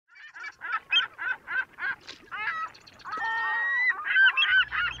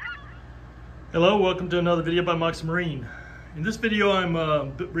Hello, welcome to another video by Moxie Marine. In this video I'm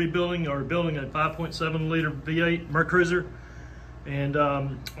building a 5.7 liter V8 Mercruiser, and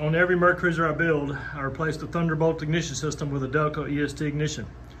on every Mercruiser I build I replace the Thunderbolt ignition system with a Delco EST ignition.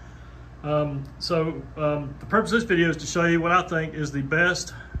 The purpose of this video is to show you what I think is the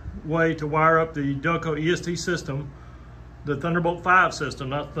best way to wire up the Delco EST system, the Thunderbolt 5 system,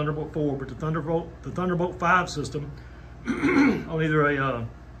 not Thunderbolt 4, but the Thunderbolt 5 system on either a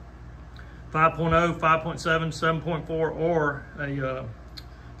 5.0, 5.7, 7.4, or a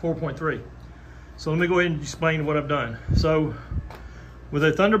 4.3. So let me go ahead and explain what I've done. So with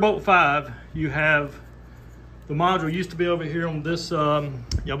a Thunderbolt 5, you have the module used to be over here on this, I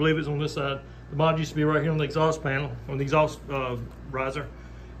believe it's on this side. The module used to be right here on the exhaust panel, on the exhaust riser.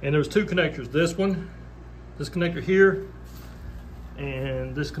 And there was two connectors, this one, this connector here,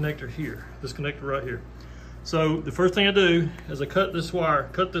 and this connector here, this connector right here. So the first thing I do is I cut this wire,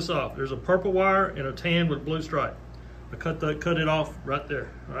 cut this off. There's a purple wire and a tan with a blue stripe. I cut it off right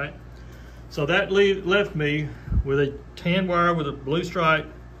there, all right? So that left me with a tan wire with a blue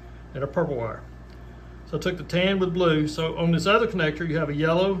stripe and a purple wire. So I took the tan with blue. So on this other connector, you have a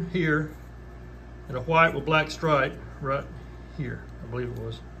yellow here and a white with black stripe right here, I believe it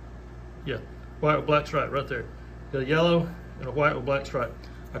was. Yeah, white with black stripe right there. Got a yellow and a white with black stripe.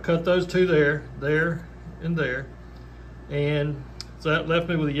 I cut those two there, and there, and so that left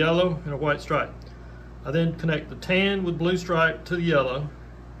me with a yellow and a white stripe. I then connect the tan with blue stripe to the yellow.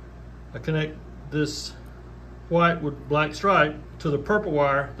 I connect this white with black stripe to the purple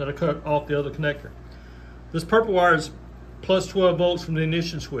wire that I cut off the other connector. This purple wire is plus 12 volts from the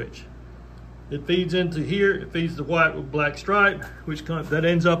ignition switch. It feeds into here, it feeds the white with black stripe, that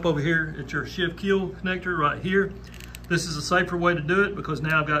ends up over here at your shift keel connector right here. This is a safer way to do it because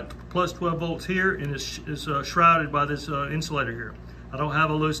now I've got plus 12 volts here, and it's shrouded by this insulator here. I don't have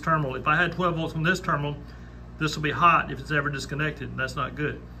a loose terminal. If I had 12 volts on this terminal, this will be hot if it's ever disconnected, and that's not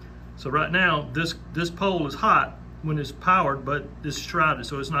good. So right now, this pole is hot when it's powered, but it's shrouded,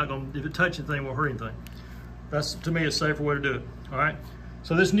 so it's not going to, if it touches anything, it won't hurt anything. That's, to me, a safer way to do it, all right?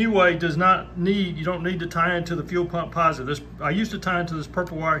 So this new way does not need, you don't need to tie into the fuel pump positive. I used to tie into this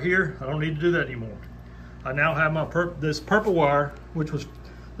purple wire here. I don't need to do that anymore. I now have my this purple wire, this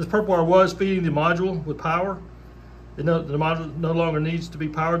purple wire was feeding the module with power. The module no longer needs to be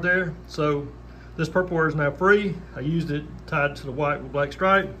powered there. So this purple wire is now free. I used it tied to the white with black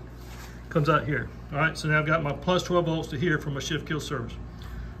stripe. Comes out here. All right, so now I've got my plus 12 volts to here from my shift keel service.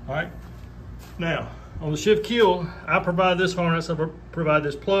 All right, now on the shift keel, I provide this harness, I provide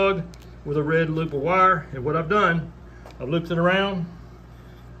this plug with a red loop of wire. And what I've done, I've looped it around,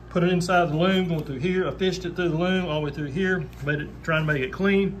 put it inside the loom, going through here. I fished it through the loom all the way through here, trying to make it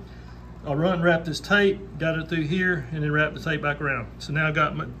clean. I'll wrap this tape, got it through here, and then wrap the tape back around. So now I've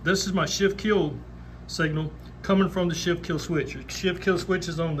got this is my shift keel signal coming from the shift keel switch. Your shift keel switch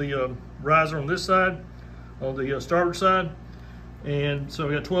is on the riser on this side, on the starboard side. And so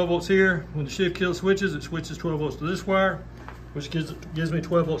we got 12 volts here. When the shift keel switches, it switches 12 volts to this wire, which gives me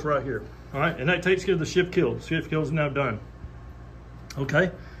 12 volts right here. All right, and that takes care of the shift keel. The shift keel is now done.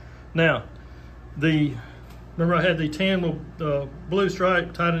 Okay. Now, remember I had the tan with blue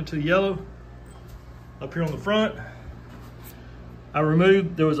stripe tied into the yellow up here on the front. I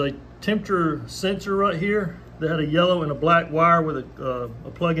removed, there was a temperature sensor right here that had a yellow and a black wire with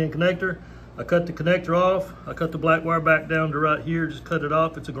a plug-in connector. I cut the connector off. I cut the black wire back down to right here, just cut it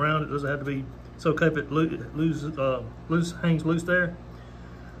off. It's a ground, it doesn't have to be, it's okay if it hangs loose there.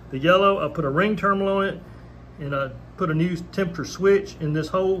 The yellow, I put a ring terminal on it, and I put a new temperature switch in this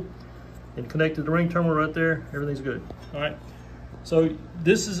hole and connected the ring terminal right there. Everything's good. All right. So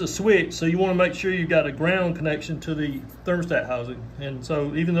this is a switch, so you want to make sure you've got a ground connection to the thermostat housing. And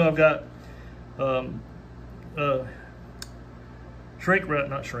so even though I've got what do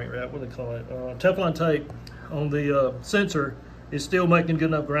they call it? Teflon tape on the sensor, is still making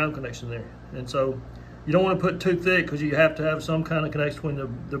good enough ground connection there. And so you don't want to put too thick because you have to have some kind of connection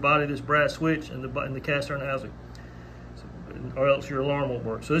between the body of this brass switch and the cast iron housing, or else your alarm won't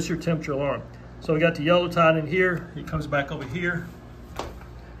work. So this is your temperature alarm. So we got the yellow tied in here. It comes back over here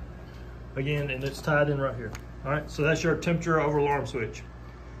again, and it's tied in right here. All right, so that's your temperature over alarm switch.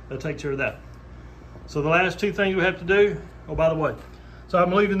 That takes care of that. So the last two things we have to do, oh, by the way, so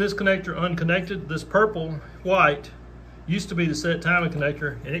I'm leaving this connector unconnected. This purple white used to be the set timing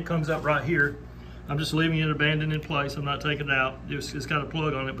connector, and it comes out right here. I'm just leaving it abandoned in place. I'm not taking it out. It's got a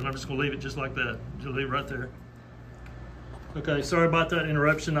plug on it, but I'm just gonna leave it just like that. Just leave it right there. Okay, sorry about that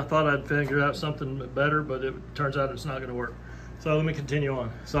interruption. I thought I'd figure out something better, but it turns out it's not gonna work. So let me continue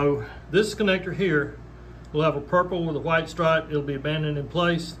on. So this connector here We'll have a purple with a white stripe. It'll be abandoned in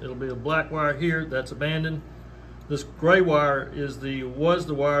place. It'll be a black wire here. That's abandoned. This gray wire was the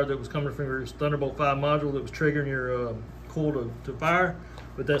wire that was coming from your Thunderbolt 5 module that was triggering your coil to fire,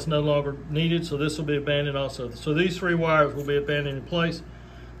 but that's no longer needed, so this will be abandoned also. So these 3 wires will be abandoned in place.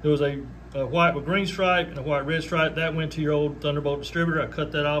 There was a white with green stripe and a white red stripe. That went to your old Thunderbolt distributor. I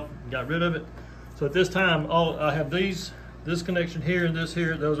cut that off and got rid of it. So at this time, I have this connection here and this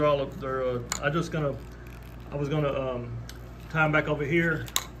here. Those are all of their, I was gonna tie them back over here.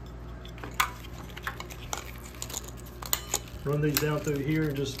 Run these down through here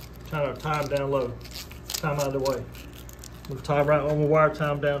and just kind of tie them down low. Tie them out of the way. We'll tie right on the wire, tie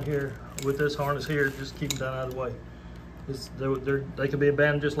them down here with this harness here. Just keep them down out of the way. They can be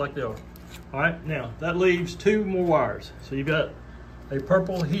abandoned just like they are. All right, now that leaves 2 more wires. So you've got a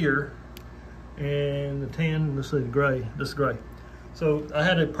purple here and the tan, let's see, the gray. This is gray. So I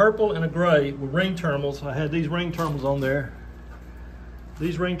had a purple and a gray with ring terminals. I had these ring terminals on there.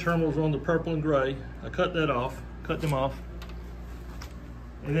 These ring terminals on the purple and gray. I cut them off.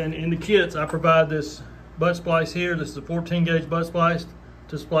 And then in the kits, I provide this butt splice here. This is a 14 gauge butt splice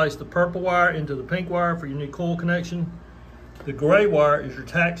to splice the purple wire into the pink wire for your new coil connection. The gray wire is your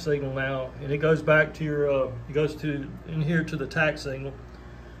tack signal now, and it goes back to your, it goes to in here to the tack signal,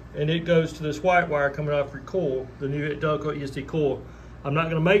 and it goes to this white wire coming off your coil, the new Delco EST coil. I'm not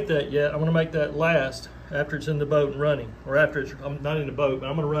going to make that yet. I'm going to make that last after it's in the boat and running, or after it's, I'm not in the boat, but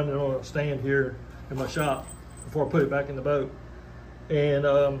I'm going to run it on a stand here in my shop before I put it back in the boat. And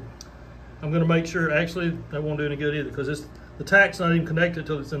I'm going to make sure, actually, that won't do any good either, because the tack's not even connected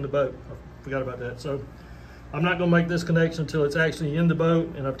until it's in the boat. I forgot about that. So I'm not going to make this connection until it's actually in the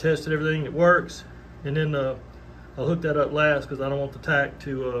boat and I've tested everything, it works. And then I'll hook that up last because I don't want the tack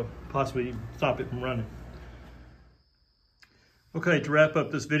to possibly stop it from running. Okay, to wrap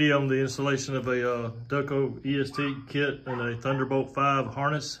up this video on the installation of a Delco EST kit and a Thunderbolt 5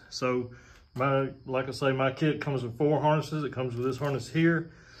 harness. So like I say, my kit comes with 4 harnesses. It comes with this harness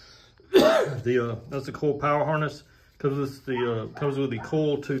here. That's the coil power harness. Comes with the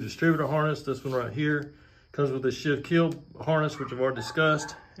coil to distributor harness. This one right here comes with the shift kill harness, which I've already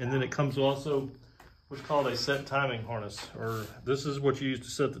discussed, and then it comes also what's called a set timing harness. Or this is what you use to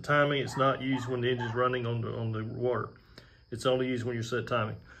set the timing. It's not used when the engine's running on the water. It's only used when you're set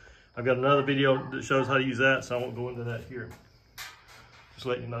timing. I've got another video that shows how to use that, so I won't go into that here. Just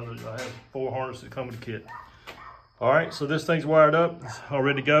letting you know that I have 4 harnesses that come with the kit. All right, so this thing's wired up, it's all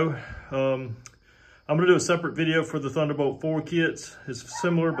ready to go. I'm gonna do a separate video for the Thunderbolt 4 kits. It's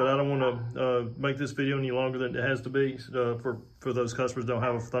similar, but I don't wanna make this video any longer than it has to be for those customers who don't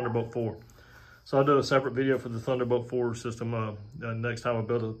have a Thunderbolt 4. So I'll do a separate video for the Thunderbolt 4 system next time I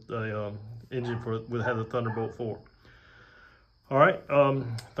build a engine with the Thunderbolt 4. All right,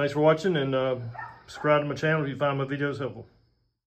 thanks for watching, and subscribe to my channel if you find my videos helpful.